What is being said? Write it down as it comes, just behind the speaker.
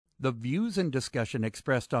The views and discussion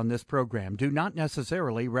expressed on this program do not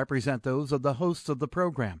necessarily represent those of the hosts of the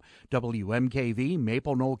program, WMKV,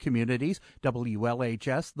 Maple Knoll Communities,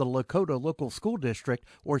 WLHS, the Lakota Local School District,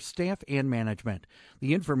 or staff and management.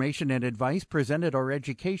 The information and advice presented are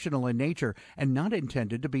educational in nature and not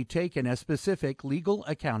intended to be taken as specific legal,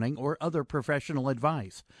 accounting, or other professional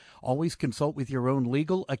advice. Always consult with your own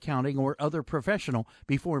legal, accounting, or other professional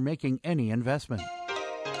before making any investment.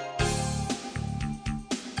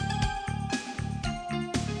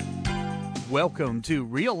 Welcome to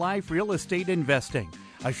Real Life Real Estate Investing,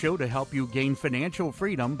 a show to help you gain financial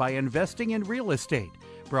freedom by investing in real estate.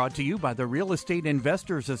 Brought to you by the Real Estate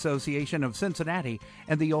Investors Association of Cincinnati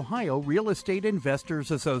and the Ohio Real Estate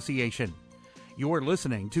Investors Association. You're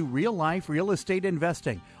listening to Real Life Real Estate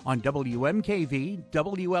Investing on WMKV,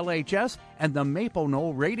 WLHS, and the Maple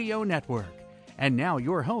Knoll Radio Network. And now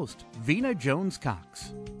your host, Vena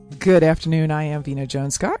Jones-Cox. Good afternoon. I am Vena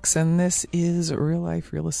Jones-Cox, and this is Real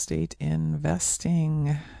Life Real Estate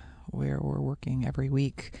Investing, where we're working every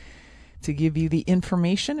week to give you the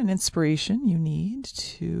information and inspiration you need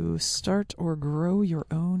to start or grow your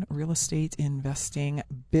own real estate investing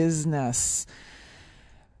business.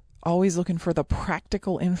 Always looking for the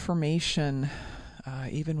practical information,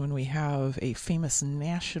 even when we have a famous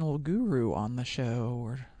national guru on the show.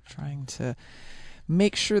 We're trying to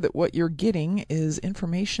make sure that what you're getting is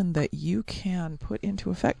information that you can put into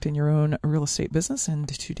effect in your own real estate business. And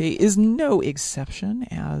today is no exception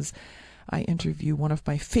as I interview one of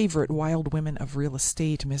my favorite wild women of real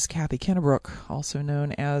estate, Ms. Kathy Kennebrook, also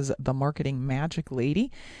known as the Marketing Magic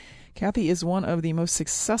Lady. Kathy is one of the most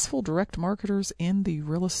successful direct marketers in the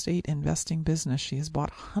real estate investing business. She has bought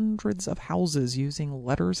hundreds of houses using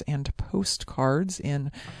letters and postcards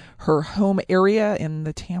in her home area in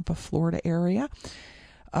the Tampa, Florida area.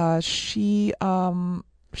 She's coming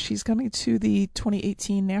to the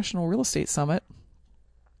 2018 National Real Estate Summit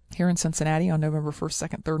here in Cincinnati on November 1st,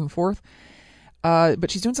 2nd, 3rd, and 4th. But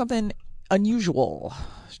she's doing something unusual.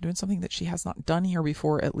 She's doing something that she has not done here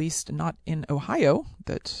before, at least not in Ohio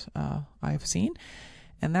that I've seen.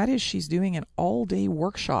 And that is she's doing an all-day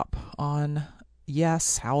workshop on,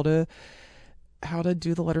 how to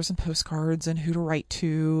do the letters and postcards and who to write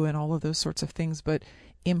to and all of those sorts of things. But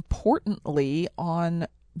importantly, on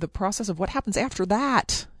the process of what happens after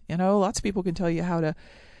that. You know, lots of people can tell you how to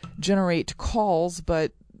generate calls,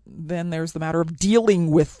 but then there's the matter of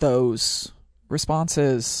dealing with those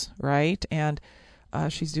responses, right? And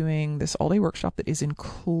she's doing this all-day workshop that is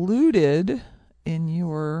included in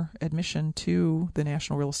your admission to the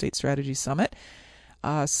National Real Estate Strategy Summit.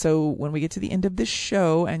 So when we get to the end of this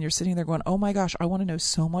show and you're sitting there going, oh my gosh, I want to know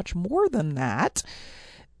so much more than that,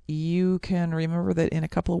 you can remember that in a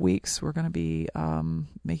couple of weeks we're going to be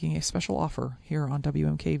making a special offer here on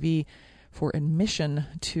WMKV for admission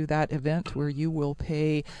to that event where you will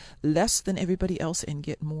pay less than everybody else and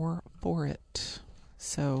get more for it.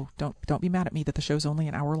 So don't be mad at me that the show's only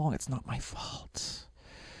an hour long. It's not my fault.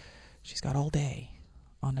 She's got all day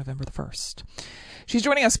on November the 1st. She's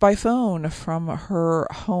joining us by phone from her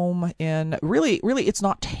home in really it's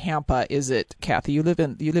not Tampa, is it, Kathy? You live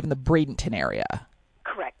in the Bradenton area.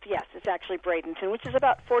 Correct. Yes, it's actually Bradenton, which is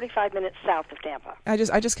about 45 minutes south of Tampa. I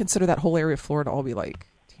just consider that whole area of Florida all be like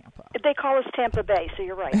Tampa. They call us Tampa Bay, so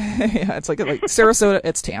you're right. Yeah, it's like Sarasota,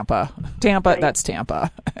 it's Tampa. Tampa, right. That's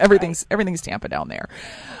Tampa. Everything's Tampa down there.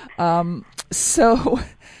 So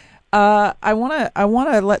I want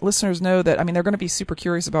to let listeners know that, I mean, they're going to be super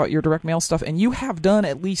curious about your direct mail stuff, and you have done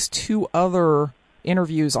at least 2 other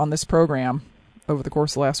interviews on this program over the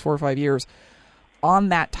course of the last 4 or 5 years on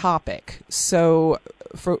that topic. So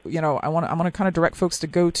I want to kind of direct folks to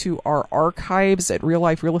go to our archives at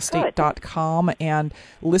realliferealestate.com and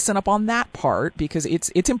listen up on that part, because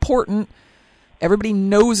it's important. Everybody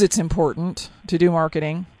knows it's important to do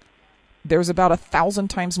marketing. There's about 1,000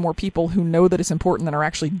 times more people who know that it's important than are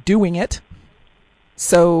actually doing it.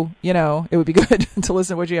 So, it would be good to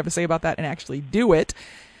listen to what you have to say about that and actually do it.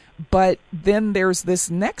 But then there's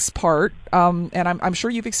this next part, and I'm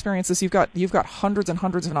sure you've experienced this. You've got hundreds and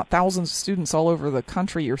hundreds, if not thousands, of students all over the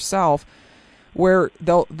country yourself, where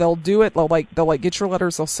they'll do it. They'll get your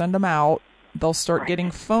letters. They'll send them out. They'll start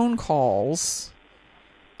getting phone calls,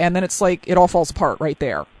 and then it's like it all falls apart right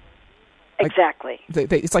there. Exactly.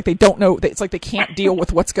 It's like they don't know. It's like they can't deal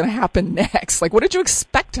with what's going to happen next. Like, what did you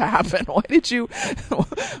expect to happen?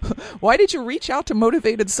 Why did you reach out to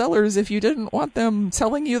motivated sellers if you didn't want them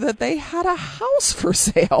telling you that they had a house for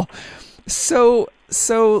sale? So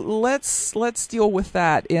let's deal with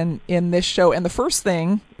that in this show. And the first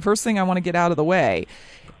thing I want to get out of the way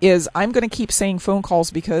is I'm going to keep saying phone calls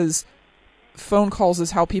because phone calls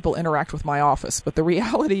is how people interact with my office, but the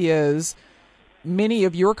reality is many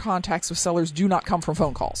of your contacts with sellers do not come from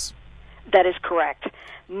phone calls. That is correct.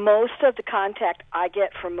 Most of the contact I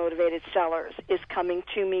get from motivated sellers is coming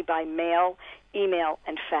to me by mail, email,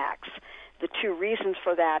 and fax. The two reasons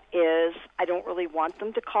for that is I don't really want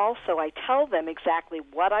them to call, so I tell them exactly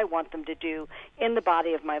what I want them to do in the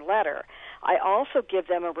body of my letter. I also give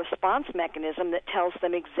them a response mechanism that tells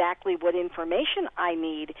them exactly what information I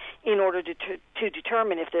need in order to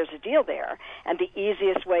determine if there's a deal there. And the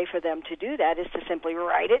easiest way for them to do that is to simply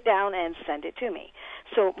write it down and send it to me.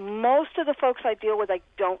 So most of the folks I deal with, I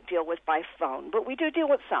don't deal with by phone, but we do deal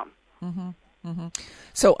with some. Mm-hmm. Mm-hmm.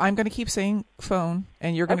 So I'm going to keep saying phone,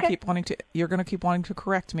 and you're going to keep wanting to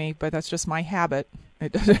correct me, but that's just my habit.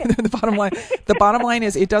 The bottom line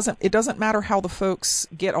is it doesn't matter how the folks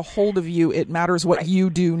get a hold of you. It matters what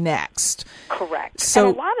you do next. Correct. So,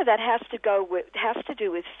 and a lot of that has to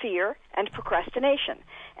do with fear and procrastination.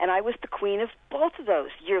 And I was the queen of both of those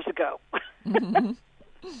years ago. Mm-hmm.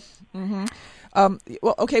 Mm-hmm.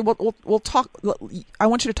 Well, okay. We'll talk. I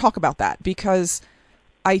want you to talk about that because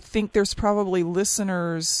I think there's probably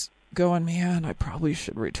listeners going, man, I probably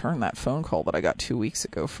should return that phone call that I got 2 weeks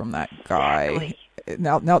ago from that guy. Exactly.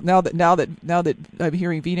 Now that I'm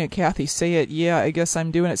hearing Vena and Kathy say it, yeah, I guess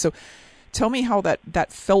I'm doing it. So tell me how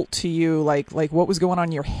that felt to you, like what was going on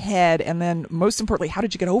in your head, and then most importantly, how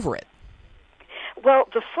did you get over it? Well,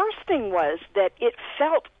 the first thing was that it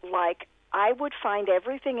felt like I would find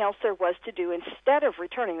everything else there was to do instead of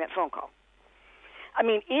returning that phone call. I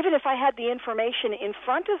mean, even if I had the information in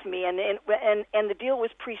front of me and the deal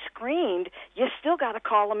was pre-screened, you still got to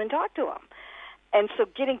call them and talk to them. And so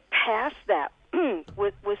getting past that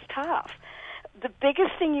was tough. The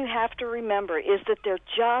biggest thing you have to remember is that they're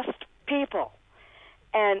just people.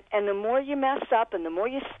 And the more you mess up and the more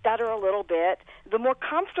you stutter a little bit, the more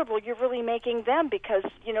comfortable you're really making them because,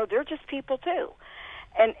 they're just people too.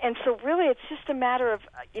 And so really it's just a matter of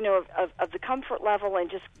the comfort level and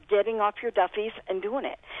just getting off your duffies and doing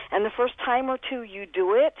it. And the first time or two you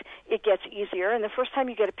do it, it gets easier. And the first time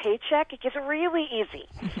you get a paycheck, it gets really easy.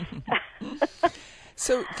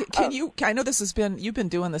 So can you, I know you've been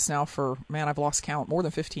doing this now for, man, I've lost count, more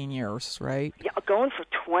than 15 years, right? Yeah, going for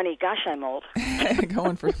 20. Gosh, I'm old.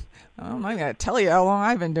 I'm not going to tell you how long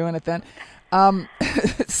I've been doing it then.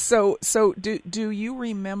 So do you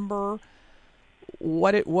remember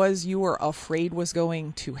what it was you were afraid was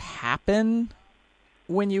going to happen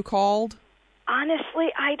when you called?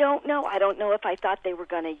 Honestly, I don't know. I don't know if I thought they were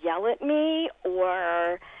going to yell at me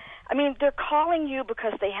or... I mean, they're calling you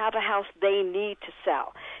because they have a house they need to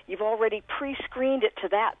sell. You've already pre-screened it to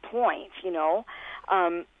that point,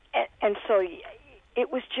 and so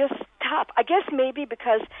it was just tough. I guess maybe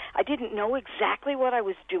because I didn't know exactly what I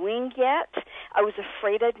was doing yet. I was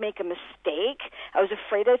afraid I'd make a mistake. I was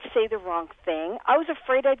afraid I'd say the wrong thing. I was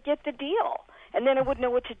afraid I'd get the deal, and then I wouldn't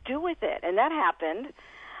know what to do with it. And that happened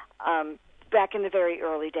back in the very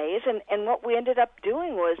early days. And what we ended up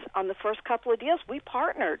doing was, on the first couple of deals, we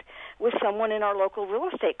partnered with someone in our local real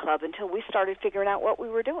estate club until we started figuring out what we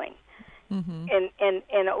were doing. Mm-hmm.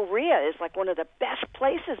 And OREA is like one of the best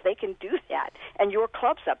places they can do that. And your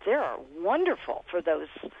clubs up there are wonderful for those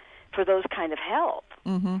kind of help.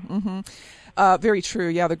 Mm-hmm, mm-hmm. Very true.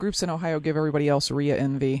 Yeah, the groups in Ohio give everybody else OREA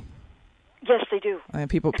envy. Yes, they do. And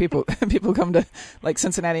people come to like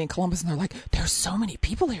Cincinnati and Columbus, and they're like, "There's so many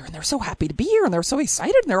people here, and they're so happy to be here, and they're so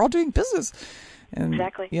excited, and they're all doing business." And,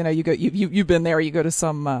 exactly. You've been there. You go to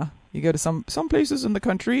some places in the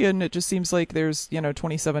country, and it just seems like there's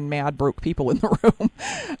 27 mad broke people in the room.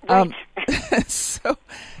 Right. So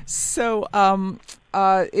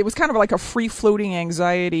it was kind of like a free floating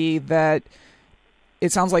anxiety that.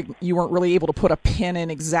 It sounds like you weren't really able to put a pin in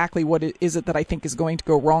exactly what it is that I think is going to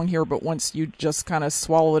go wrong here. But once you just kind of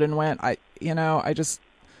swallowed and went, I just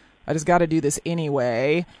got to do this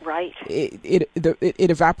anyway. Right. It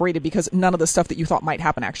evaporated because none of the stuff that you thought might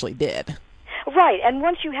happen actually did. Right. And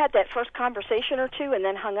once you had that first conversation or two and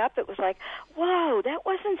then hung up, it was like, whoa, that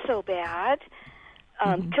wasn't so bad.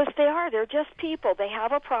 Because they're just people. They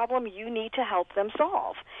have a problem you need to help them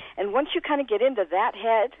solve. And once you kind of get into that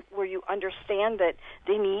head where you understand that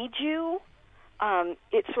they need you,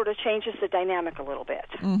 it sort of changes the dynamic a little bit.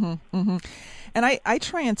 Mm-hmm, mm-hmm. And I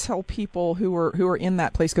try and tell people who are in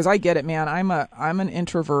that place, because I get it, man. I'm an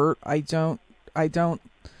introvert. I'd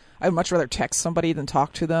much rather text somebody than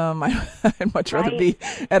talk to them. I'd much rather be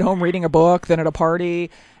at home reading a book than at a party.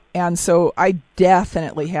 And so I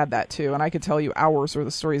definitely had that too. And I could tell you hours worth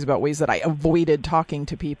of stories about ways that I avoided talking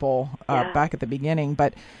to people back at the beginning.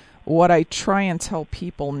 But what I try and tell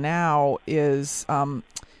people now is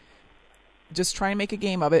just try and make a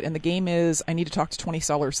game of it. And the game is, I need to talk to 20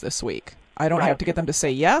 sellers this week. I don't have to get them to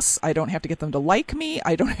say yes. I don't have to get them to like me.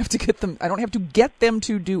 I don't have to get them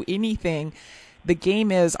to do anything. The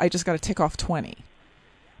game is, I just got to tick off 20.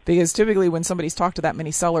 Because typically when somebody's talked to that many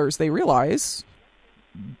sellers, they realize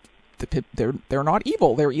they're not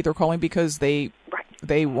evil. They're either calling because they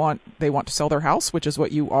want to sell their house, which is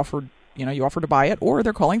what you offered. You offer to buy it, or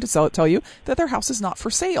they're calling to tell you that their house is not for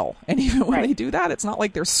sale. And even when they do that, it's not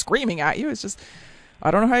like they're screaming at you. It's just, I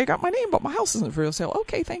don't know how you got my name, but my house isn't for sale.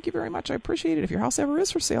 Okay, thank you very much. I appreciate it. If your house ever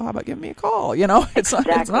is for sale, how about giving me a call? It's not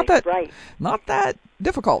that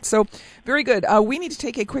difficult. So very good. We need to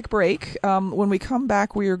take a quick break. When we come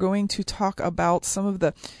back, we are going to talk about some of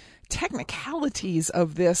the technicalities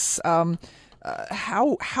of this. How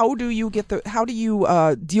do you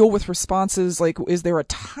deal with responses? Like, is there a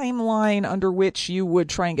timeline under which you would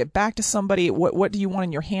try and get back to somebody? What do you want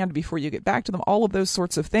in your hand before you get back to them? All of those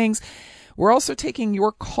sorts of things. We're also taking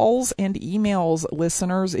your calls and emails,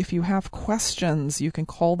 listeners. If you have questions, you can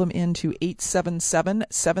call them into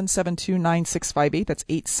 877-772-9658. That's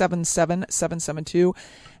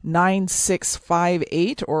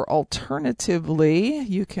 877-772-9658. Or alternatively,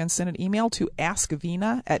 you can send an email to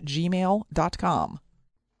askvina@gmail.com.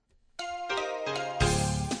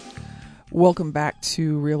 Welcome back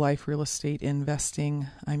to Real Life Real Estate Investing.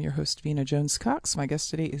 I'm your host, Vina Jones-Cox. My guest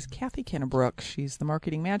today is Kathy Kennebrook. She's the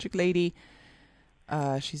marketing magic lady.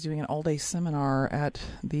 She's doing an all-day seminar at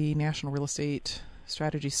the National Real Estate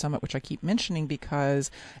Strategy Summit, which I keep mentioning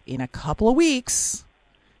because in a couple of weeks,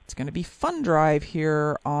 it's going to be Fund Drive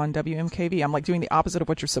here on WMKV. I'm like doing the opposite of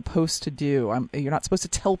what you're supposed to do. You're not supposed to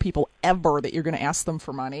tell people ever that you're going to ask them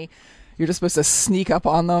for money. You're just supposed to sneak up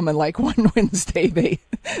on them, and like one Wednesday they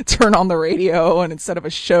turn on the radio, and instead of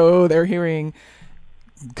a show, they're hearing,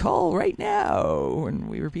 call right now. And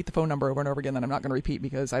we repeat the phone number over and over again that I'm not going to repeat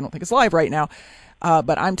because I don't think it's live right now.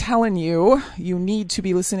 But I'm telling you, you need to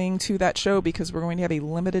be listening to that show because we're going to have a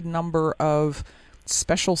limited number of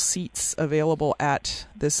special seats available at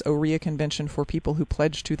this OREA convention for people who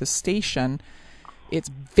pledge to the station. It's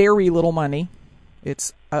very little money.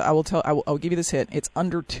 It's I'll give you this hit. It's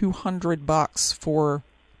under $200 for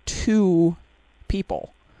 2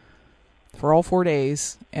 people for all 4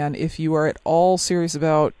 days. And if you are at all serious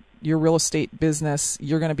about your real estate business,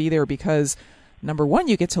 you're going to be there because, number one,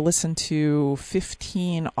 you get to listen to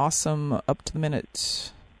 15 awesome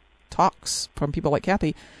up-to-the-minute talks from people like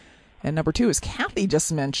Kathy. And number two, as Kathy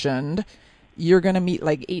just mentioned, you're going to meet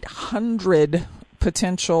like 800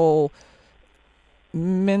 potential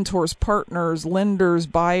mentors, partners, lenders,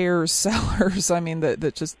 buyers, sellers. I mean,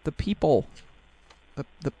 the people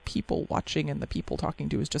watching and the people talking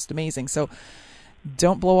to is just amazing. So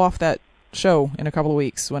don't blow off that show in a couple of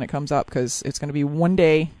weeks when it comes up because it's going to be one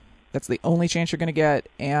day. That's the only chance you're going to get,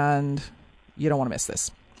 and you don't want to miss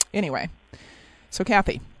this. Anyway, so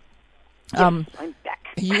Kathy. Yes, I'm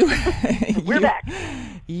back. We're back.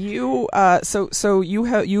 So you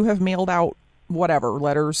have mailed out whatever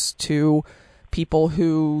letters to people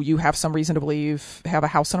who you have some reason to believe have a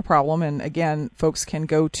house and a problem. And again, folks can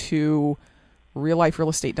go to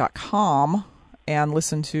realliferealestate.com and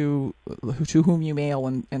listen to whom you mail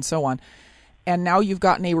and so on. And now you've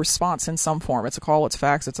gotten a response in some form. It's a call, it's a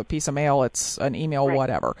fax, it's a piece of mail, it's an email, right.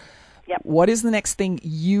 Whatever. Yep. What is the next thing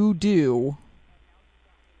you do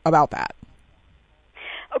about that?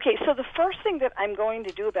 Okay, so the first thing that I'm going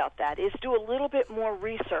to do about that is do a little bit more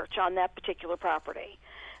research on that particular property.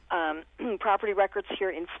 Property records here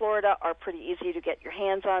in Florida are pretty easy to get your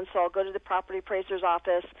hands on, so I'll go to the property appraiser's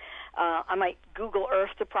office. I might Google Earth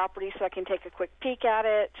the property so I can take a quick peek at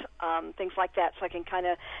it, things like that, so I can kind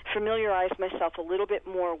of familiarize myself a little bit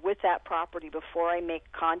more with that property before I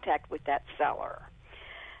make contact with that seller.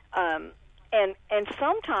 And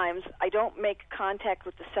sometimes I don't make contact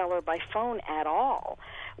with the seller by phone at all.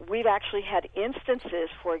 We've actually had instances,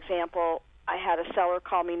 for example, I had a seller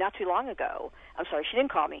call me not too long ago. I'm sorry, she didn't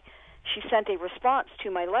call me. She sent a response to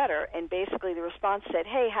my letter, and basically the response said,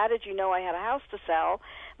 hey, how did you know I had a house to sell?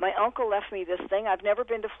 My uncle left me this thing. I've never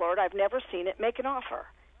been to Florida. I've never seen it. Make an offer.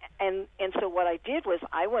 And so what I did was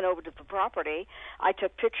I went over to the property. I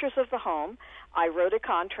took pictures of the home. I wrote a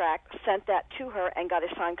contract, sent that to her, and got a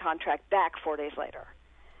signed contract back 4 days later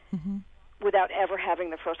without ever having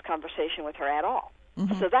the first conversation with her at all.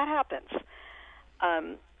 Mm-hmm. So that happens.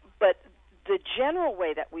 But the general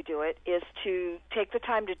way that we do it is to take the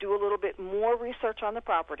time to do a little bit more research on the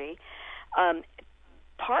property,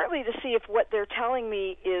 partly to see if what they're telling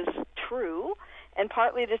me is true, and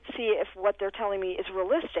partly to see if what they're telling me is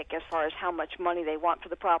realistic as far as how much money they want for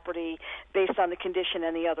the property based on the condition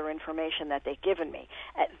and the other information that they've given me.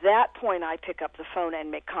 At that point, I pick up the phone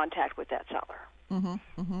and make contact with that seller.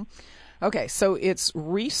 Mm-hmm, mm-hmm. Okay, so it's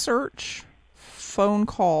research, phone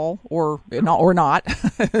call, or not,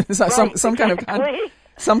 so right,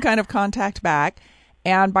 some kind of contact back,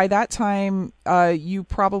 and by that time, you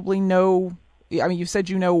probably know. I mean, you said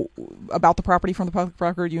you know about the property from the public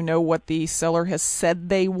record. You know what the seller has said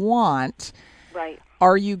they want. Right.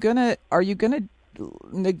 Are you gonna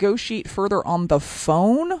negotiate further on the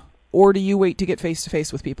phone, or do you wait to get face to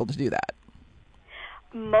face with people to do that?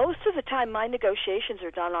 Most of the time, my negotiations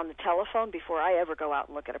are done on the telephone before I ever go out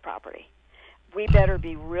and look at a property. We better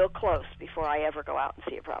be real close before I ever go out and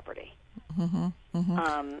see a property. Mm-hmm,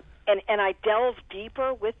 mm-hmm. And I delve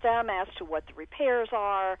deeper with them as to what the repairs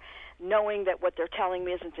are, knowing that what they're telling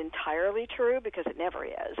me isn't entirely true, because it never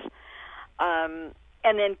is. And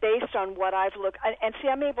then based on what I've looked, and see,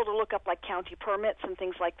 I'm able to look up like county permits and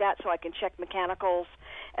things like that, so I can check mechanicals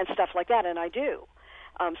and stuff like that, and I do.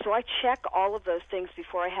 So I check all of those things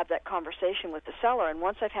before I have that conversation with the seller. And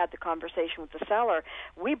once I've had the conversation with the seller,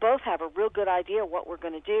 we both have a real good idea what we're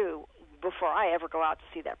going to do before I ever go out to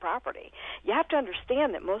see that property. You have to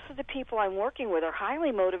understand that most of the people I'm working with are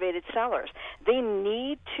highly motivated sellers. They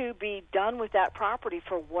need to be done with that property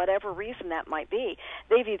for whatever reason that might be.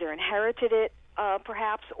 They've either inherited it,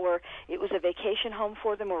 perhaps, or it was a vacation home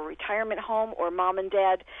for them, or a retirement home, or mom and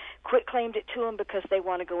dad quit-claimed it to them because they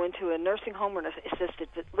want to go into a nursing home or an assisted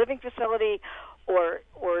living facility, or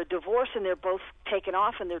a divorce, and they're both taken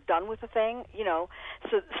off and they're done with the thing, you know.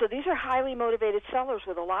 So these are highly motivated sellers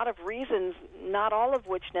with a lot of reasons, not all of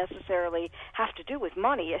which necessarily have to do with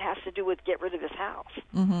money. It has to do with get rid of this house.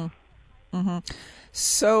 Mm-hmm. Mm-hmm.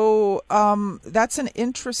 So that's an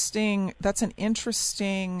interesting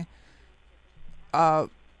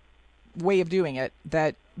way of doing it,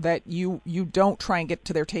 that you don't try and get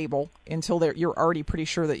to their table until you're already pretty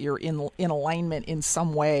sure that you're in alignment in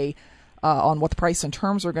some way on what the price and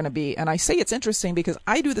terms are going to be. And I say it's interesting because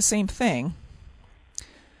I do the same thing.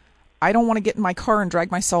 I don't want to get in my car and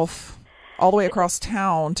drag myself all the way across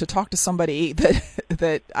town to talk to somebody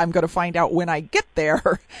that I'm going to find out when I get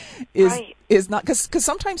there is not, because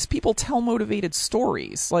sometimes people tell motivated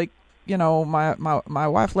stories, like, you know, my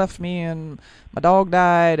wife left me and my dog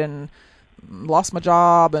died and lost my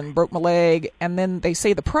job and broke my leg, and then they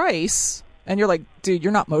say the price, and you're like, dude,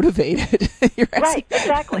 you're not motivated. Right,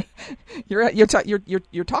 exactly. You're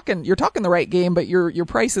talking the right game, but your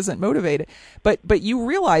price isn't motivated. But you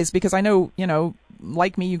realize, because I know, you know,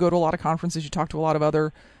 like me, you go to a lot of conferences, you talk to a lot of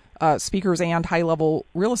other speakers and high level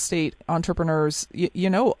real estate entrepreneurs. You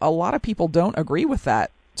know, a lot of people don't agree with that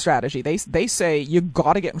strategy. They say you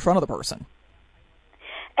got to get in front of the person.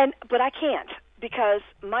 But I can't, because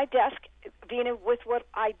my desk, Vena, with what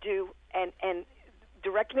I do, and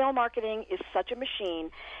direct mail marketing is such a machine.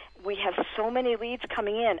 We have so many leads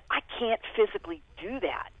coming in. I can't physically do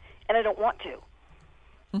that, and I don't want to.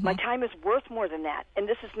 Mm-hmm. My time is worth more than that, and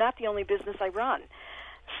this is not the only business I run.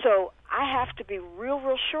 So I have to be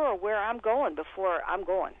real sure where I'm going before I'm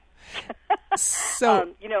going.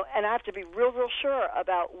 So you know, and I have to be real sure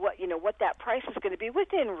about what that price is going to be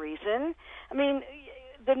within reason. I mean,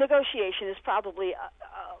 the negotiation is probably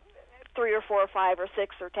 3 or 4 or 5 or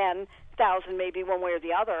 6 or 10,000, maybe one way or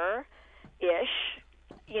the other, ish.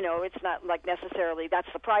 You know, it's not like necessarily that's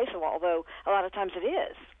the price, although a lot of times it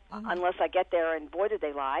is. Mm-hmm. Unless I get there and boy did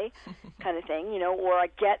they lie, kind of thing. You know, or I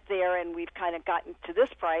get there and we've kind of gotten to this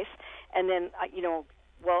price, and then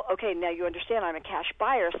well, okay, now you understand I'm a cash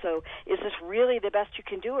buyer, so is this really the best you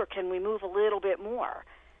can do, or can we move a little bit more?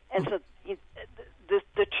 And so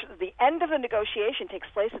the end of the negotiation takes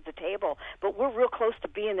place at the table, but we're real close to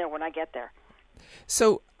being there when I get there.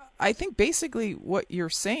 So I think basically what you're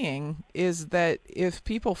saying is that if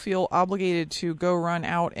people feel obligated to go run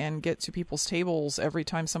out and get to people's tables every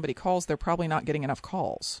time somebody calls, they're probably not getting enough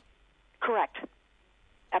calls. Correct.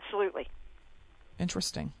 Absolutely.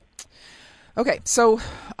 Interesting. Okay, so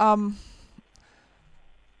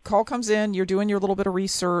call comes in, you're doing your little bit of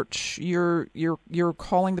research, you're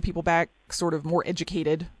calling the people back sort of more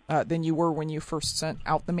educated than you were when you first sent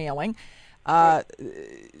out the mailing.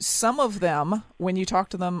 Some of them, when you talk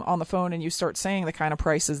to them on the phone and you start saying the kind of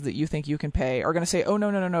prices that you think you can pay, are going to say, oh,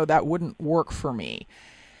 no, that wouldn't work for me.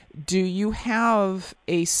 Do you have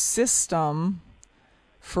a system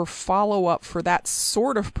for follow-up for that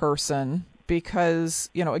sort of person? Because,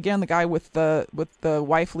 you know, again, the guy with the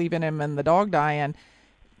wife leaving him and the dog dying,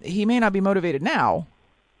 he may not be motivated now,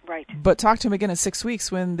 Right. But talk to him again in 6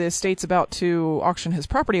 weeks when the estate's about to auction his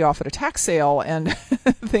property off at a tax sale, and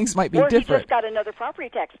things might be different. Or he just got another property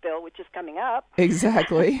tax bill, which is coming up.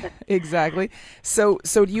 Exactly, exactly. So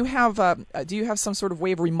do you have some sort of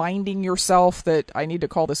way of reminding yourself that I need to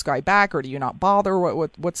call this guy back, or do you not bother?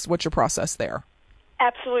 What's your process there?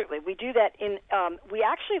 Absolutely, we do that. We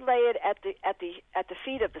actually lay it at the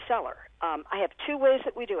feet of the seller. I have two ways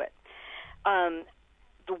that we do it.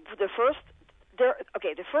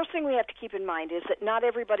 The first thing we have to keep in mind is that not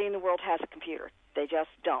everybody in the world has a computer. They just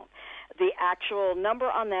don't. The actual number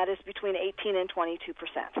on that is between 18 and 22%.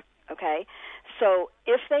 Okay? So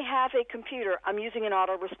if they have a computer, I'm using an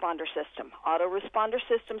autoresponder system. Autoresponder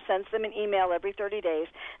system sends them an email every 30 days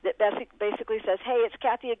that basically says, hey, it's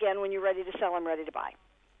Kathy again. When you're ready to sell, I'm ready to buy.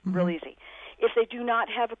 Mm-hmm. Real easy. If they do not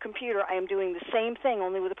have a computer, I am doing the same thing,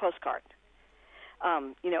 only with a postcard.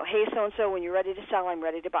 Hey, so-and-so, when you're ready to sell, I'm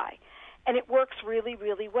ready to buy. And it works really,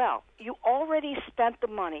 really well. You already spent the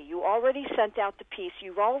money. You already sent out the piece.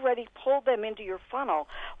 You've already pulled them into your funnel.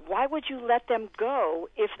 Why would you let them go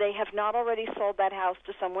if they have not already sold that house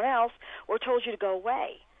to someone else or told you to go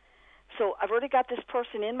away? So I've already got this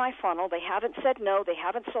person in my funnel. They haven't said no. They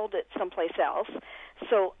haven't sold it someplace else.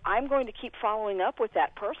 So I'm going to keep following up with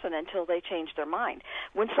that person until they change their mind.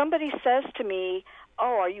 When somebody says to me,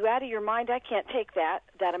 oh, are you out of your mind? I can't take that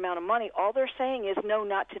amount of money. All they're saying is, no,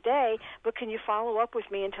 not today, but can you follow up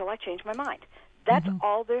with me until I change my mind? That's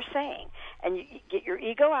all they're saying. And you get your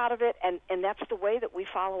ego out of it, and that's the way that we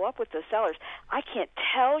follow up with the sellers. I can't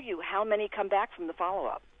tell you how many come back from the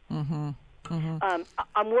follow-up. Mm-hmm. Mm-hmm.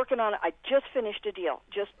 I'm working on it. I just finished a deal,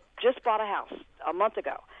 just bought a house a month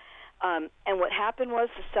ago. And what happened was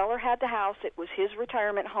the seller had the house. It was his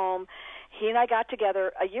retirement home. He and I got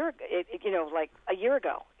together a year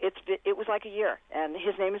ago. It was like a year, and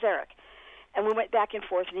his name is Eric. And we went back and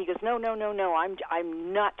forth, and he goes, no,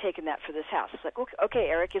 I'm not taking that for this house. It's like, okay,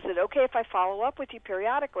 Eric, is it okay if I follow up with you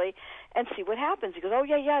periodically and see what happens? He goes, oh,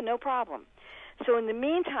 yeah, no problem. So in the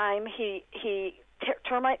meantime, he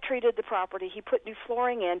termite treated the property. He put new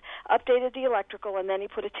flooring in, updated the electrical, and then he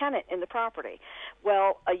put a tenant in the property.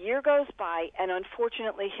 Well, a year goes by, and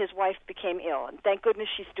unfortunately his wife became ill, and thank goodness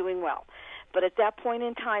she's doing well. But at that point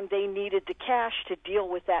in time, they needed the cash to deal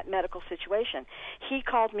with that medical situation. He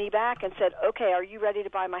called me back and said, okay, are you ready to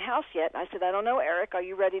buy my house yet? And I said, I don't know, Eric. Are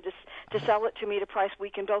you ready to sell it to me at a price we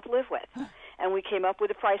can both live with? And we came up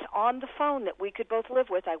with a price on the phone that we could both live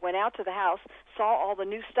with. I went out to the house, saw all the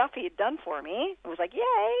new stuff he had done for me. I was like,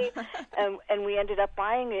 yay! and we ended up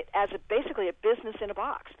buying it as basically a business in a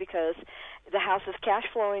box, because the house is cash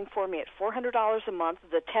flowing for me at $400 a month.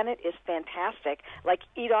 The tenant is fantastic, like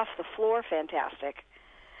eat off the floor fantastic.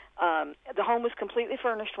 The home was completely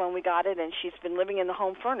furnished when we got it, and she's been living in the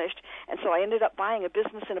home furnished. And so I ended up buying a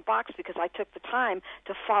business in a box because I took the time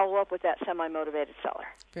to follow up with that semi-motivated seller.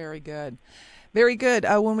 Very good. Very good.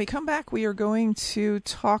 When we come back, we are going to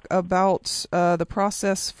talk about the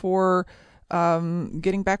process for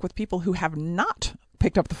getting back with people who have not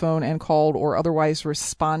picked up the phone and called or otherwise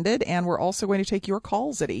responded. And we're also going to take your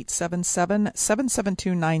calls at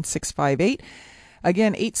 877-772-9658.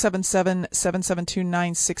 Again,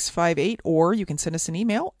 877-772-9658, or you can send us an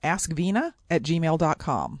email,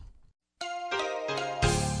 askvina@gmail.com.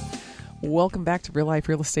 Welcome back to Real Life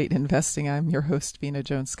Real Estate Investing. I'm your host, Vina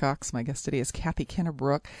Jones-Cox. My guest today is Kathy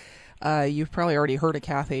Kennebrook. You've probably already heard of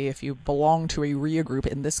Kathy. If you belong to a RIA group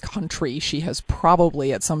in this country, she has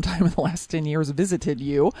probably at some time in the last 10 years visited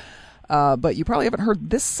you. But you probably haven't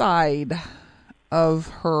heard this side of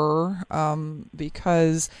her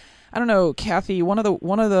because, I don't know, Kathy, one of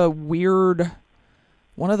the weird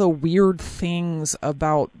things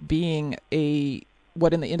about being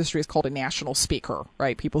what in the industry is called a national speaker,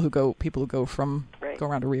 right? People who go around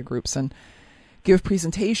to RIA groups and give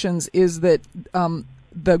presentations is that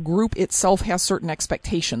the group itself has certain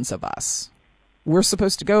expectations of us. We're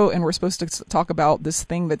supposed to go and we're supposed to talk about this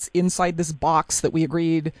thing that's inside this box that we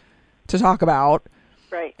agreed to talk about.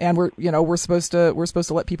 Right. And we're supposed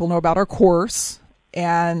to let people know about our course,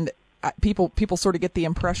 and people sort of get the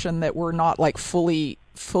impression that we're not like fully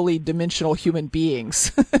dimensional human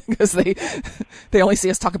beings because they only see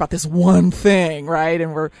us talk about this one thing, right?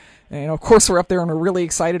 And of course we're up there and we're really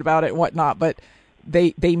excited about it and whatnot, but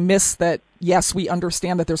they miss that, yes, we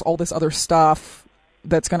understand that there's all this other stuff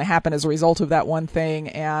that's going to happen as a result of that one thing,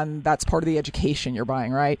 and that's part of the education you're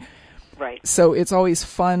buying, right? Right. So it's always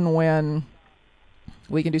fun when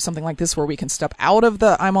we can do something like this where we can step out of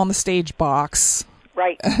the I'm on the stage box,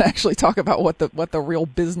 right, and actually talk about what the real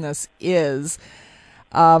business is.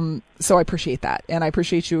 So I appreciate that, and I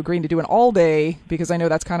appreciate you agreeing to do an all day, because I know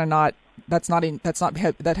that's kind of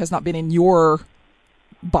that has not been in your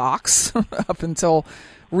box up until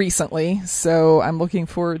recently. So I'm looking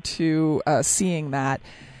forward to seeing that.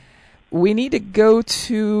 We need to go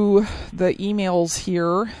to the emails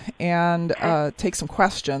here and take some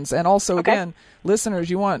questions. And also, again, listeners,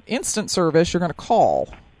 you want instant service, you're going to call.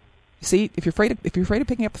 See, if you're afraid of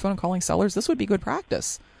picking up the phone and calling sellers, this would be good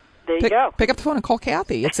practice. There you go. Pick up the phone and call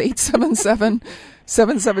Kathy. It's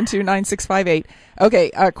 877-772-9658.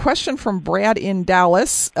 Okay, a question from Brad in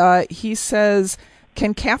Dallas. He says,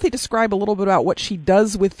 can Kathy describe a little bit about what she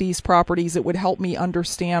does with these properties? It would help me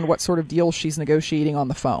understand what sort of deals she's negotiating on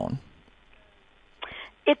the phone.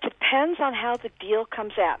 It depends on how the deal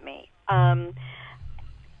comes at me. And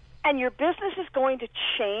your business is going to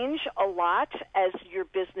change a lot as your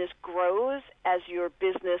business grows, as your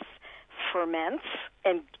business ferments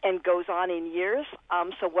and goes on in years.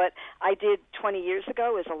 So what I did 20 years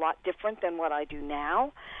ago is a lot different than what I do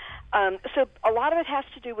now. So a lot of it has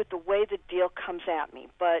to do with the way the deal comes at me.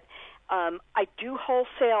 But I do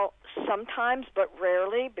wholesale sometimes, but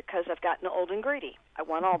rarely, because I've gotten old and greedy. I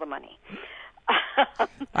want all the money.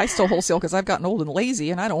 I still wholesale because I've gotten old and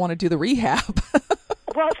lazy, and I don't want to do the rehab.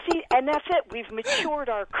 Well, see, and that's it. We've matured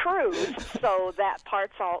our crews, so that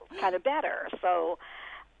part's all kind of better. So,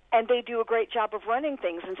 and they do a great job of running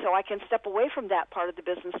things, and so I can step away from that part of the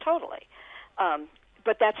business totally.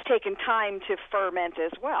 But that's taken time to ferment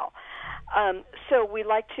as well. So we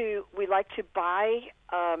like to buy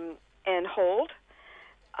and hold.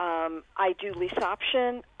 I do lease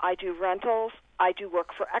option. I do rentals. I do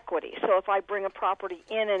work for equity. So if I bring a property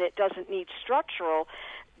in and it doesn't need structural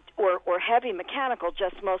or heavy mechanical,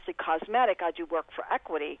 just mostly cosmetic, I do work for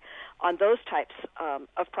equity on those types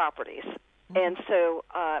of properties. Mm-hmm. And so,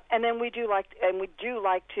 and then we do like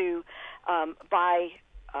to buy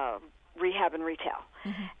rehab and retail.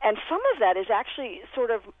 Mm-hmm. And some of that is actually sort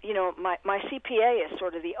of, my CPA is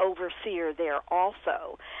sort of the overseer there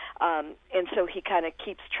also. And so he kind of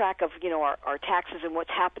keeps track of, our taxes and what's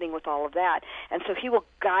happening with all of that. And so he will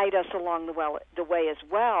guide us along the way as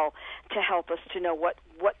well to help us to know what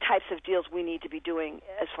types of deals we need to be doing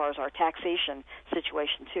as far as our taxation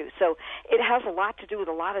situation too. So it has a lot to do with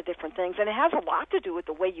a lot of different things, and it has a lot to do with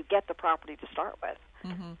the way you get the property to start with.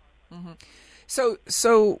 Mm-hmm. Mm-hmm. So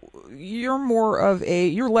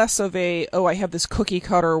you're less of a, I have this cookie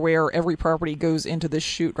cutter where every property goes into this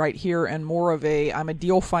chute right here, and more of I'm a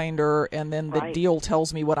deal finder, and then the deal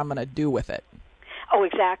tells me what I'm going to do with it. Oh,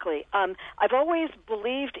 exactly. I've always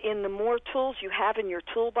believed in the more tools you have in your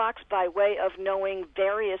toolbox by way of knowing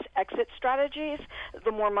various exit strategies,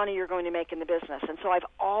 the more money you're going to make in the business. And so I've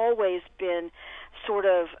always been sort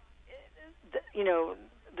of,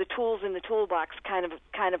 the tools in the toolbox kind of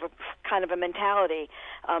a mentality.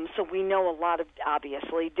 So we know a lot of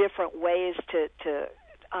obviously different ways to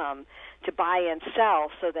buy and sell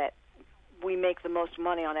so that we make the most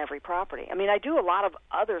money on every property. I mean, I do a lot of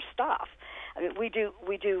other stuff. I mean, we do.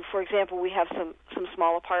 For example, we have some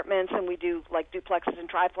small apartments, and we do like duplexes and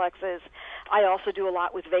triplexes. I also do a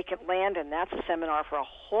lot with vacant land, and that's a seminar for a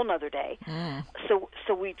whole nother day. Mm. So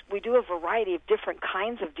we do a variety of different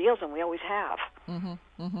kinds of deals, and we always have. Mm-hmm,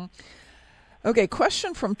 mm-hmm. Okay,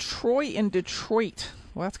 question from Troy in Detroit.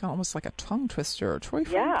 Well, that's kind of almost like a tongue twister. Troy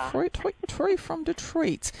from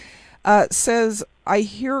Detroit. Says, I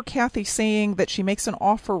hear Kathy saying that she makes an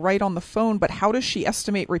offer right on the phone, but how does she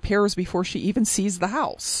estimate repairs before she even sees the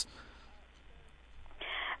house?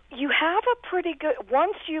 You have a pretty good,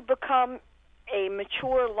 once you become a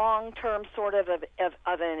mature, long-term sort of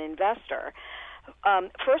an investor,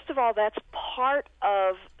 first of all, that's part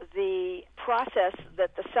of the process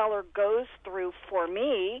that the seller goes through for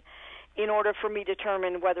me in order for me to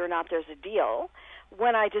determine whether or not there's a deal.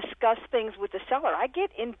 When I discuss things with the seller, I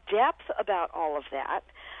get in depth about all of that.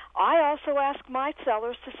 I also ask my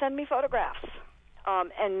sellers to send me photographs,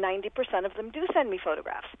 and 90% of them do send me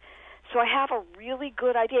photographs. So I have a really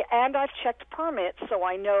good idea, and I've checked permits, so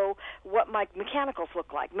I know what my mechanicals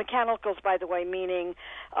look like. Mechanicals, by the way, meaning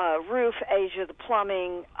roof, Asia, the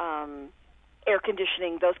plumbing, air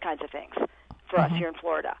conditioning, those kinds of things for us here in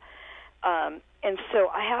Florida. And so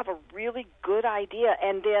I have a really good idea,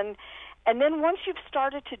 and then once you've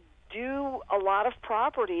started to do a lot of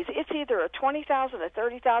properties, it's either a $20,000, a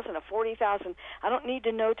 $30,000, a $40,000. I don't need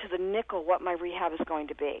to know to the nickel what my rehab is going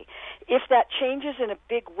to be. If that changes in a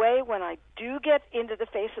big way when I do get into the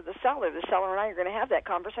face of the seller and I are going to have that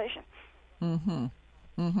conversation. Mm-hmm.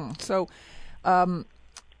 Mm-hmm. So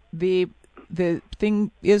the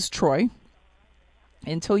thing is, Troy,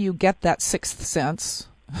 until you get that sixth sense,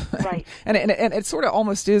 right? and it sort of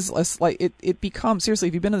almost is less like it becomes, seriously,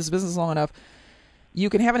 if you've been in this business long enough, you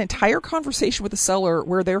can have an entire conversation with the seller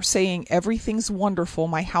where they're saying everything's wonderful,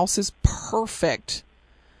 my house is perfect,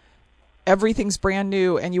 everything's brand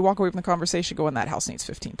new, and you walk away from the conversation going, that house needs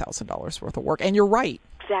 $15,000 worth of work. And you're right.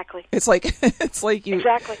 Exactly. It's like you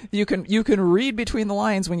exactly. you can read between the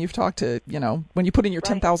lines when you've talked to, when you put in your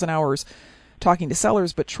 10,000 hours talking to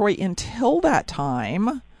sellers. But Troy, until that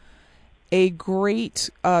time, a great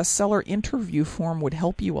seller interview form would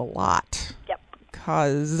help you a lot. Yep.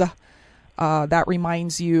 Because that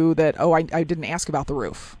reminds you that, I didn't ask about the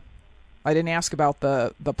roof. I didn't ask about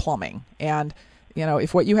the plumbing. And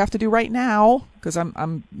if what you have to do right now, because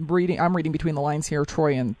I'm reading between the lines here,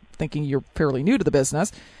 Troy, and thinking you're fairly new to the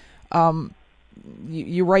business,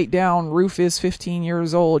 you write down roof is 15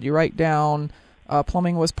 years old. You write down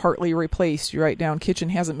plumbing was partly replaced. You write down kitchen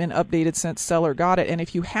hasn't been updated since seller got it. And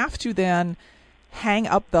if you have to then hang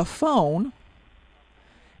up the phone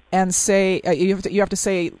and say, you have to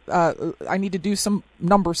say, I need to do some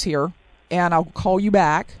numbers here, and I'll call you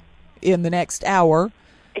back in the next hour.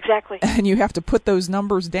 Exactly. And you have to put those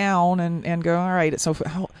numbers down and go, all right, so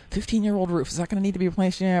 15-year-old roof, is that going to need to be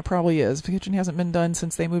replaced? Yeah, it probably is. The kitchen hasn't been done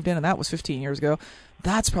since they moved in, and that was 15 years ago.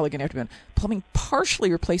 That's probably going to have to be done. Plumbing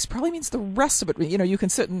partially replaced probably means the rest of it. You can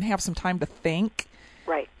sit and have some time to think.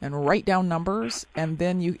 Right. And write down numbers, and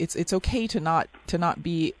then it's okay to not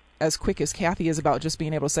be as quick as Kathy is about just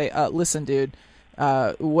being able to say, listen, dude,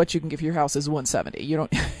 what you can give for your house is $170.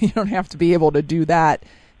 You don't have to be able to do that.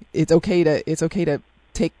 It's okay to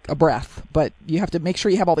take a breath, but you have to make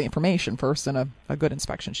sure you have all the information first, and a good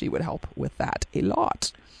inspection sheet would help with that a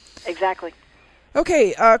lot. Exactly.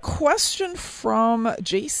 Okay, a question from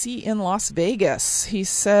JC in Las Vegas. He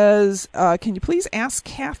says, can you please ask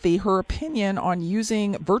Kathy her opinion on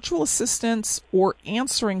using virtual assistants or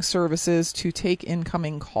answering services to take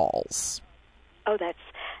incoming calls? Oh,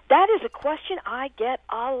 that is a question I get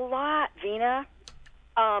a lot, Vena,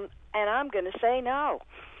 and I'm going to say no.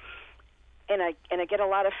 And I get a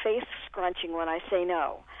lot of face scrunching when I say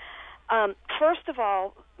no. First of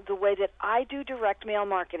all, the way that I do direct mail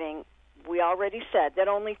marketing, we already said that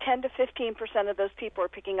only 10 to 15% of those people are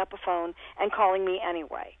picking up a phone and calling me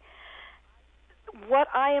anyway. What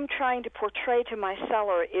I am trying to portray to my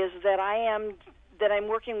seller is that I'm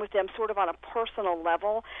working with them sort of on a personal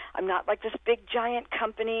level. I'm not like this big giant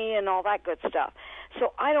company and all that good stuff.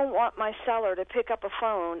 So I don't want my seller to pick up a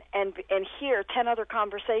phone and hear 10 other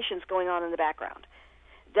conversations going on in the background.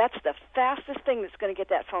 That's the fastest thing that's going to get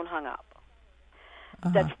that phone hung up.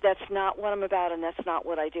 Uh-huh. That's not what I'm about, and that's not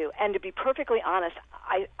what I do. And to be perfectly honest,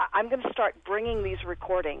 I'm going to start bringing these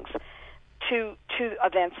recordings to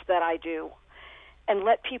events that I do and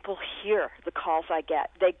let people hear the calls I get.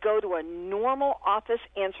 They go to a normal office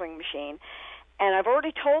answering machine, and I've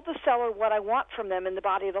already told the seller what I want from them in the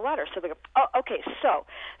body of the letter. So they go, oh, okay, so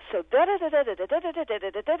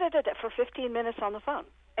for 15 minutes on the phone.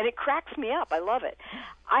 And it cracks me up. I love it.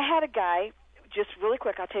 I had a guy, just really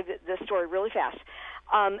quick, I'll tell you this story really fast.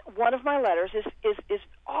 One of my letters is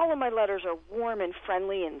all of my letters are warm and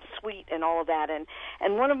friendly and sweet and all of that.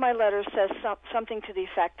 And one of my letters says something to the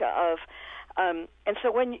effect of, and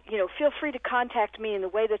so when, feel free to contact me in the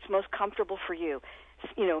way that's most comfortable for you.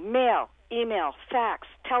 Mail, email, fax,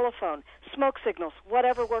 telephone, smoke signals,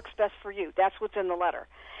 whatever works best for you. That's what's in the letter.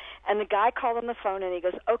 And the guy called on the phone, and he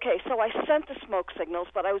goes, okay, so I sent the smoke signals,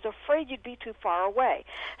 but I was afraid you'd be too far away.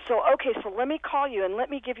 So let me call you, and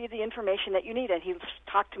let me give you the information that you need. And he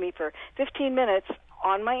talked to me for 15 minutes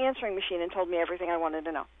on my answering machine and told me everything I wanted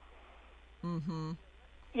to know. Mm-hmm.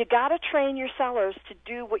 You got to train your sellers to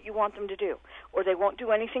do what you want them to do, or they won't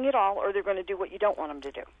do anything at all, or they're going to do what you don't want them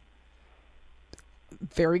to do.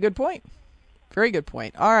 Very good point. Very good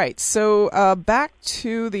point. All right, so back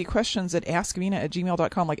to the questions at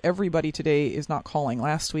askvena@gmail.com. Like everybody today is not calling.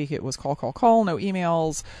 Last week it was call, no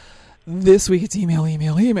emails. This week it's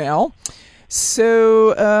email.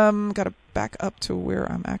 So got to back up to where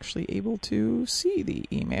I'm actually able to see the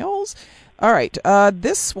emails. All right,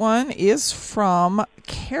 this one is from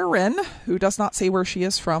Karen, who does not say where she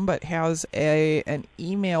is from, but has an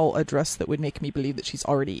email address that would make me believe that she's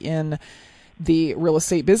already in the real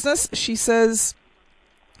estate business. She says,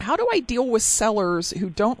 how do I deal with sellers who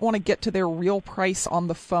don't want to get to their real price on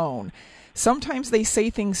the phone? Sometimes they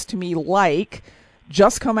say things to me like,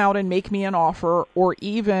 just come out and make me an offer, or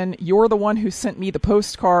even, you're the one who sent me the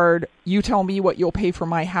postcard, you tell me what you'll pay for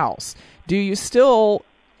my house. Do you still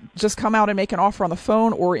just come out and make an offer on the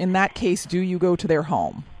phone, or in that case, do you go to their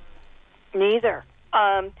home? Neither.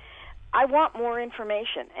 I want more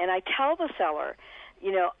information, and I tell the seller,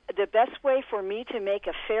 the best way for me to make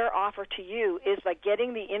a fair offer to you is by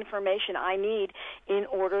getting the information I need in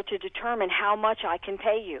order to determine how much I can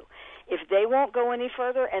pay you. If they won't go any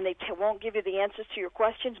further and they won't give you the answers to your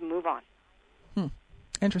questions, move on.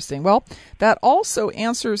 Interesting. Well, that also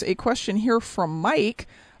answers a question here from Mike.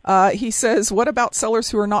 He says, what about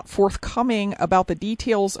sellers who are not forthcoming about the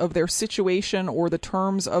details of their situation or the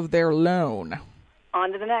terms of their loan?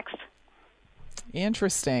 On to the next.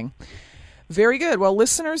 Interesting. Very good. Well,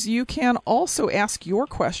 listeners, you can also ask your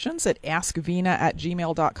questions at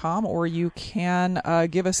askvina@gmail.com, or you can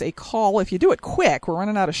give us a call. If you do it quick, we're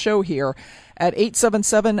running out of show here, at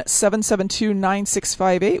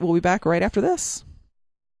 877-772-9658. We'll be back right after this.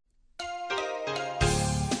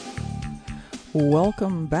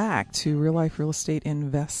 Welcome back to Real Life Real Estate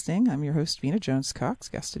Investing. I'm your host, Vina Jones-Cox.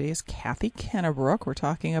 Guest today is Kathy Kennebrook. We're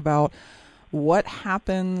talking about what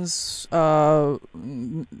happens. Everybody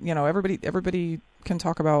can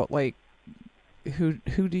talk about, like, who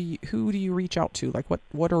do you reach out to? Like,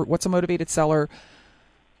 what's a motivated seller?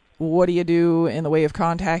 What do you do in the way of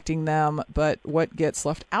contacting them? But what gets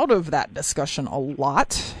left out of that discussion a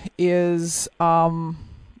lot is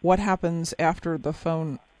what happens after the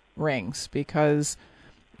phone rings, because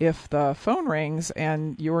if the phone rings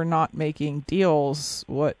and you're not making deals,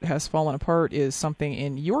 what has fallen apart is something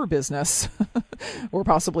in your business or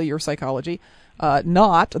possibly your psychology,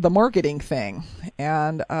 not the marketing thing.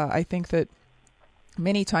 And I think that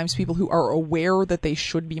many times people who are aware that they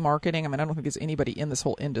should be marketing, I mean, I don't think there's anybody in this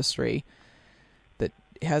whole industry that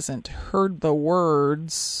hasn't heard the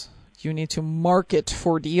words, you need to market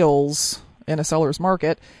for deals in a seller's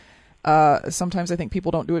market. Sometimes I think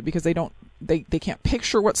people don't do it because they can't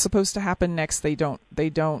picture what's supposed to happen next. They don't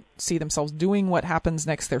see themselves doing what happens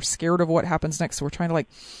next. They're scared of what happens next. So we're trying to,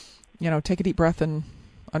 take a deep breath and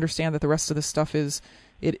understand that the rest of this stuff is,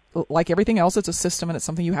 it, like everything else, it's a system and it's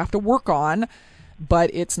something you have to work on, but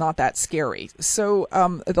it's not that scary. So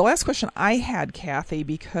the last question I had, Kathy,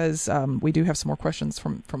 because we do have some more questions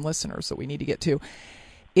from listeners that we need to get to,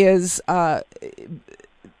 is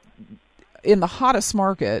in the hottest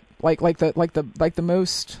market, like the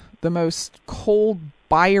most cold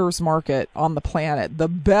buyer's market on the planet, the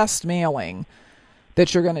best mailing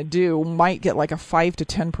that you're going to do might get like a 5 to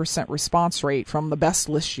 10% response rate from the best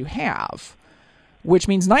list you have, which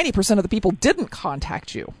means 90% of the people didn't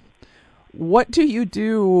contact you. What do you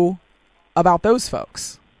do about those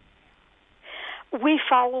folks? We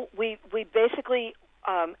basically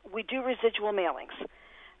do residual mailings.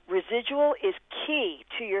 Residual is key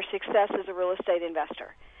to your success as a real estate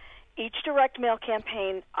investor. Each direct mail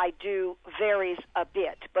campaign I do varies a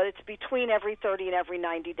bit, but it's between every 30 and every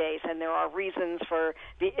 90 days, and there are reasons for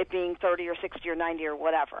it being 30 or 60 or 90 or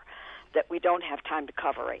whatever that we don't have time to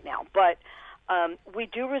cover right now. But we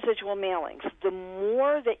do residual mailings. The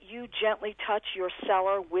more that you gently touch your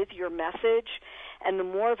seller with your message and the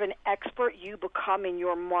more of an expert you become in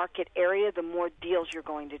your market area, the more deals you're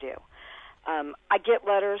going to do. I get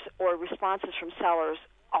letters or responses from sellers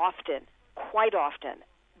often, quite often,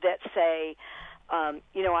 that say, I've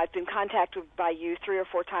been contacted by you 3 or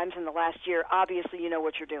 4 times in the last year. Obviously, you know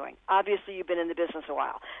what you're doing. Obviously, you've been in the business a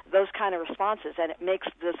while. Those kind of responses, and it makes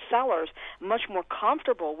the sellers much more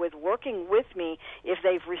comfortable with working with me if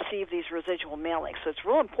they've received these residual mailings. So it's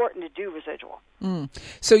real important to do residual.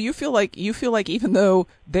 So you feel like even though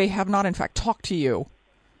they have not in fact talked to you,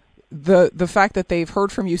 the fact that they've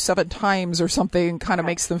heard from you 7 times or something kind of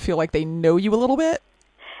makes them feel like they know you a little bit?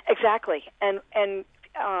 Exactly. And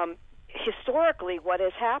historically what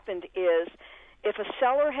has happened is if a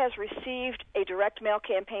seller has received a direct mail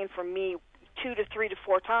campaign from me 2 to 3 to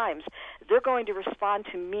 4 times, they're going to respond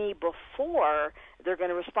to me before they're going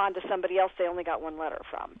to respond to somebody else they only got 1 letter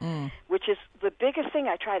from, which is the biggest thing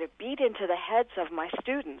I try to beat into the heads of my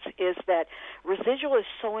students is that residual is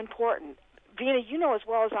so important. Vina, you know as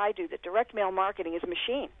well as I do that direct mail marketing is a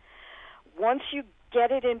machine. Once you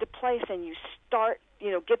get it into place and you start,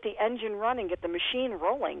 get the engine running, get the machine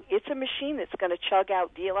rolling, it's a machine that's going to chug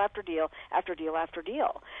out deal after deal after deal after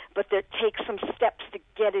deal. But there takes some steps to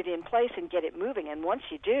get it in place and get it moving. And once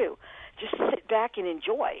you do, just sit back and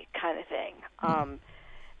enjoy kind of thing.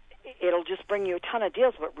 It'll just bring you a ton of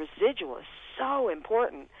deals, but residual is so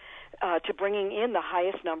important to bringing in the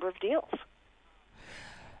highest number of deals.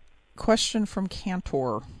 Question from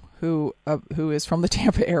Cantor, who is from the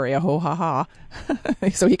Tampa area. Ho ha ha!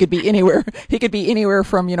 So he could be anywhere. He could be anywhere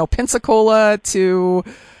from Pensacola to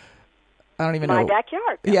I don't even know. My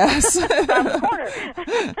backyard. Yes. Around the corner.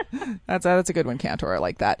 That's a good one, Cantor. I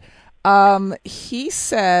like that. He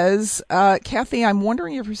says, Kathy, I'm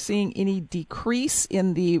wondering if you're seeing any decrease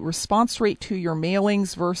in the response rate to your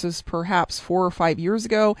mailings versus perhaps 4 or 5 years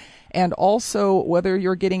ago, and also whether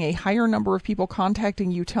you're getting a higher number of people contacting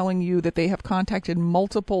you, telling you that they have contacted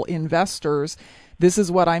multiple investors. This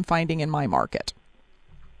is what I'm finding in my market.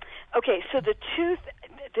 Okay, so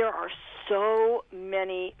there are so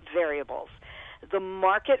many variables. The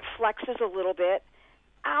market flexes a little bit.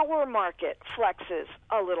 Our market flexes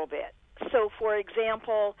a little bit. So, for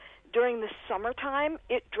example, during the summertime,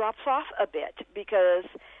 it drops off a bit because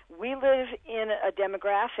we live in a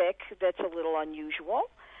demographic that's a little unusual.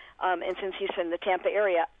 And since he's in the Tampa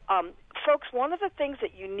area, folks, one of the things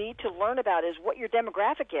that you need to learn about is what your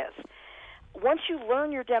demographic is. Once you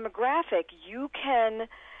learn your demographic, you can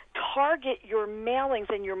target your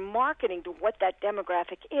mailings and your marketing to what that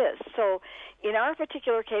demographic is. So in our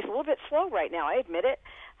particular case, a little bit slow right now, I admit it.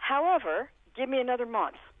 However, give me another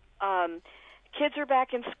month. Kids are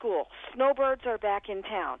back in school. Snowbirds are back in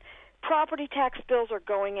town. Property tax bills are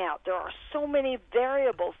going out. There are so many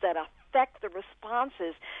variables that affect the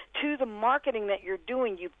responses to the marketing that you're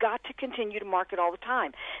doing. You've got to continue to market all the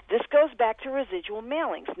time. This goes back to residual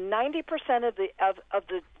mailings. 90% of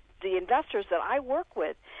the investors that I work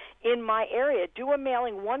with in my area do a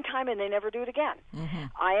mailing one time and they never do it again. Mm-hmm.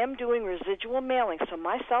 I am doing residual mailings, so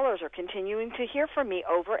my sellers are continuing to hear from me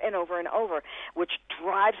over and over and over, which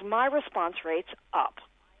drives my response rates up.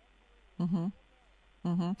 Mm-hmm.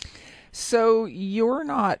 Mm-hmm. So you're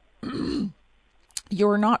not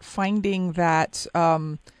finding that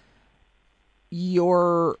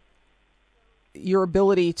your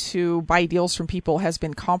ability to buy deals from people has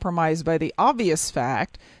been compromised by the obvious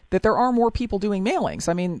fact that there are more people doing mailings.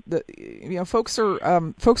 I mean, folks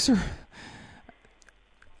are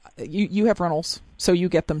you have rentals, so you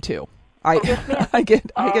get them too. I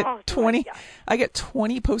get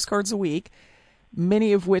 20 postcards a week,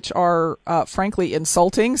 many of which are frankly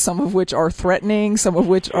insulting, some of which are threatening, some of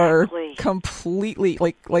which are completely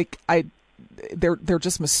they're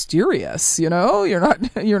just mysterious, you know. You're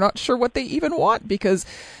not sure what they even want because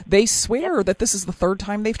they swear that this is the third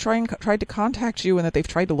time they've tried to contact you and that they've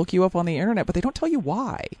tried to look you up on the internet, but they don't tell you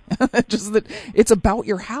why. Just that it's about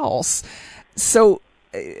your house. So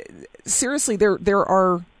seriously, there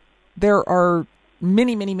are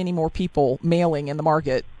many more people mailing in the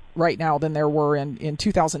market right now than there were in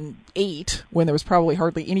 2008 when there was probably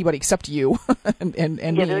hardly anybody except you and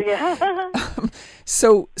me.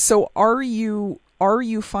 So are you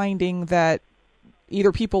finding that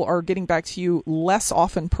either people are getting back to you less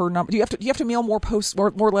often per number? Do you have to mail more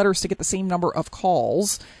more letters to get the same number of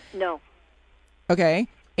calls? No. Okay.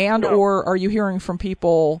 And or are you hearing from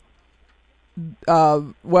people,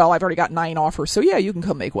 well, I've already got 9 offers, so yeah, you can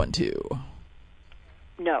come make one too?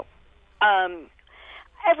 No.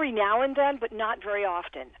 Every now and then, but not very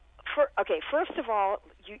often. First of all,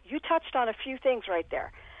 you touched on a few things right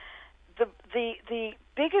there. The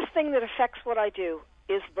biggest thing that affects what I do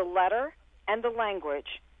is the letter and the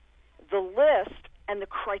language, the list, and the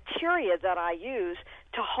criteria that I use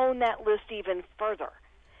to hone that list even further.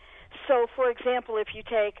 So, for example, if you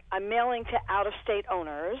take a mailing to out-of-state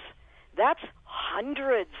owners, that's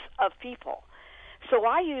hundreds of people. So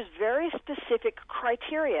I use very specific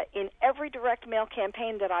criteria in every direct mail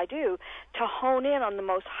campaign that I do to hone in on the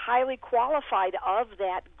most highly qualified of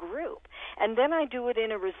that group. And then I do it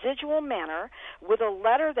in a residual manner with a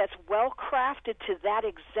letter that's well crafted to that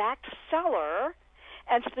exact seller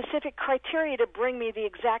and specific criteria to bring me the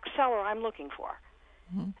exact seller I'm looking for.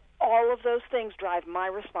 Mm-hmm. All of those things drive my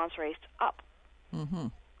response rates up. Mm-hmm.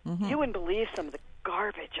 Mm-hmm. You wouldn't believe some of the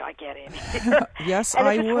garbage I get in here. Yes, and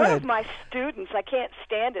I if it's would. one of my students, I can't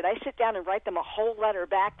stand it. I sit down and write them a whole letter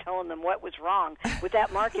back telling them what was wrong with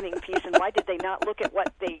that marketing piece and why did they not look at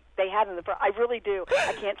what they had in the front. I really do.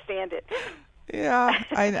 I can't stand it. Yeah,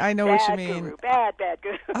 I know what you mean. Guru, bad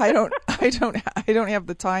guru. I don't have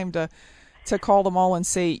the time to call them all and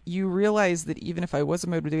say, you realize that even if I was a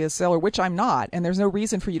motivated seller, which I'm not, and there's no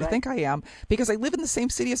reason for you to think I am, because I live in the same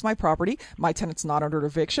city as my property, my tenant's not under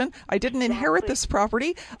eviction, I didn't inherit this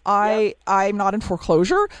property, I'm not in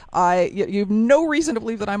foreclosure, you have no reason to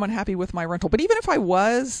believe that I'm unhappy with my rental. But even if I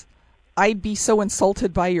was, I'd be so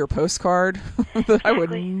insulted by your postcard that I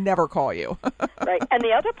would never call you. Right. And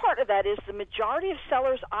the other part of that is the majority of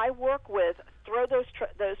sellers I work with throw those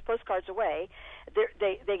postcards away.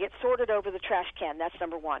 They get sorted over the trash can. That's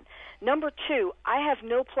number one. Number two, I have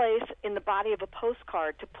no place in the body of a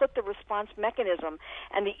postcard to put the response mechanism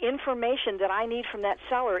and the information that I need from that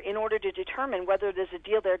seller in order to determine whether there's a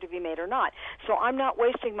deal there to be made or not. So I'm not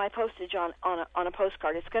wasting my postage on a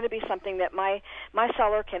postcard. It's going to be something that my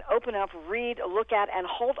seller can open up, read, look at, and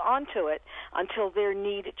hold on to it until their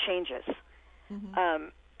need changes. Mm-hmm.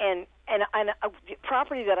 And a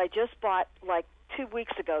property that I just bought like 2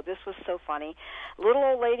 weeks ago. This was so funny. Little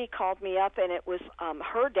old lady called me up, and it was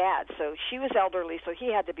her dad. So she was elderly, so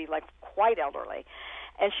he had to be like quite elderly.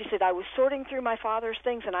 And she said, I was sorting through my father's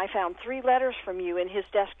things, and I found 3 letters from you in his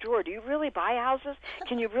desk drawer. Do you really buy houses?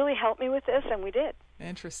 Can you really help me with this? And we did.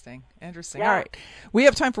 Interesting. Yeah. All right. We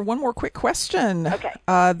have time for one more quick question. Okay.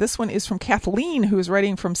 This one is from Kathleen, who is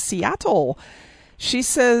writing from Seattle. She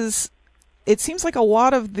says, it seems like a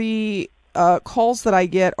lot of the calls that I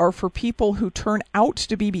get are for people who turn out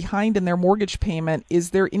to be behind in their mortgage payment.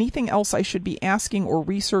 Is there anything else I should be asking or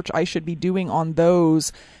research I should be doing on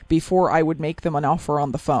those before I would make them an offer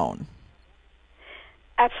on the phone?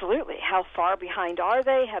 Absolutely. How far behind are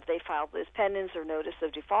they? Have they filed lis pendens or notice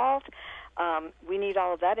of default? We need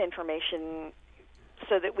all of that information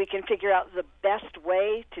so that we can figure out the best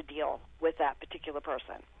way to deal with that particular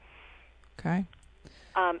person. Okay.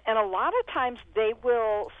 And a lot of times they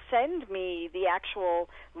will send me the actual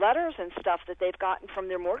letters and stuff that they've gotten from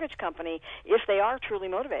their mortgage company if they are truly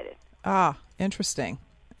motivated. Ah, interesting.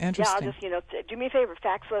 Yeah, I'll just, do me a favor,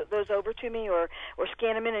 fax those over to me or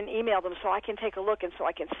scan them in and email them so I can take a look and so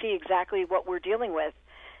I can see exactly what we're dealing with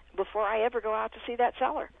before I ever go out to see that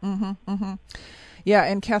seller. Yeah,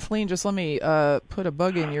 and Kathleen, just let me put a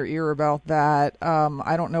bug in your ear about that.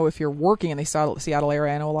 I don't know if you're working in the Seattle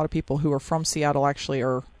area. I know a lot of people who are from Seattle actually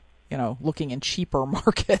are, looking in cheaper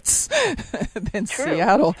markets than True.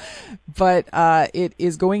 Seattle. But it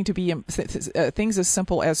is going to be things as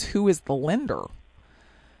simple as who is the lender.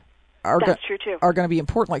 That's true too. Are going to be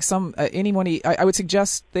important. Like I would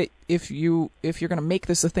suggest that if you're going to make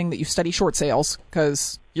this a thing, that you study short sales,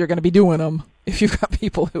 because you're going to be doing them if you've got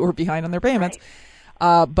people who are behind on their payments.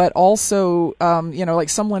 Right. But also, like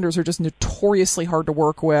some lenders are just notoriously hard to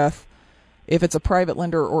work with. If it's a private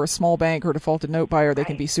lender or a small bank or defaulted note buyer, they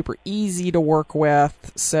can be super easy to work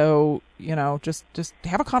with. So, just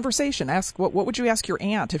have a conversation. Ask what would you ask your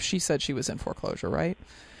aunt if she said she was in foreclosure, right?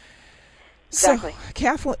 Exactly.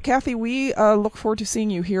 So, Kathy, we look forward to seeing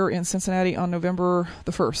you here in Cincinnati on November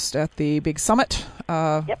the 1st at the big summit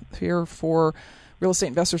here for real estate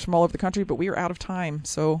investors from all over the country, but we are out of time.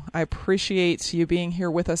 So I appreciate you being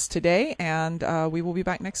here with us today, and we will be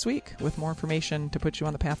back next week with more information to put you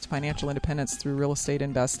on the path to financial independence through real estate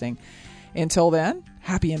investing. Until then,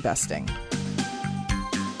 happy investing.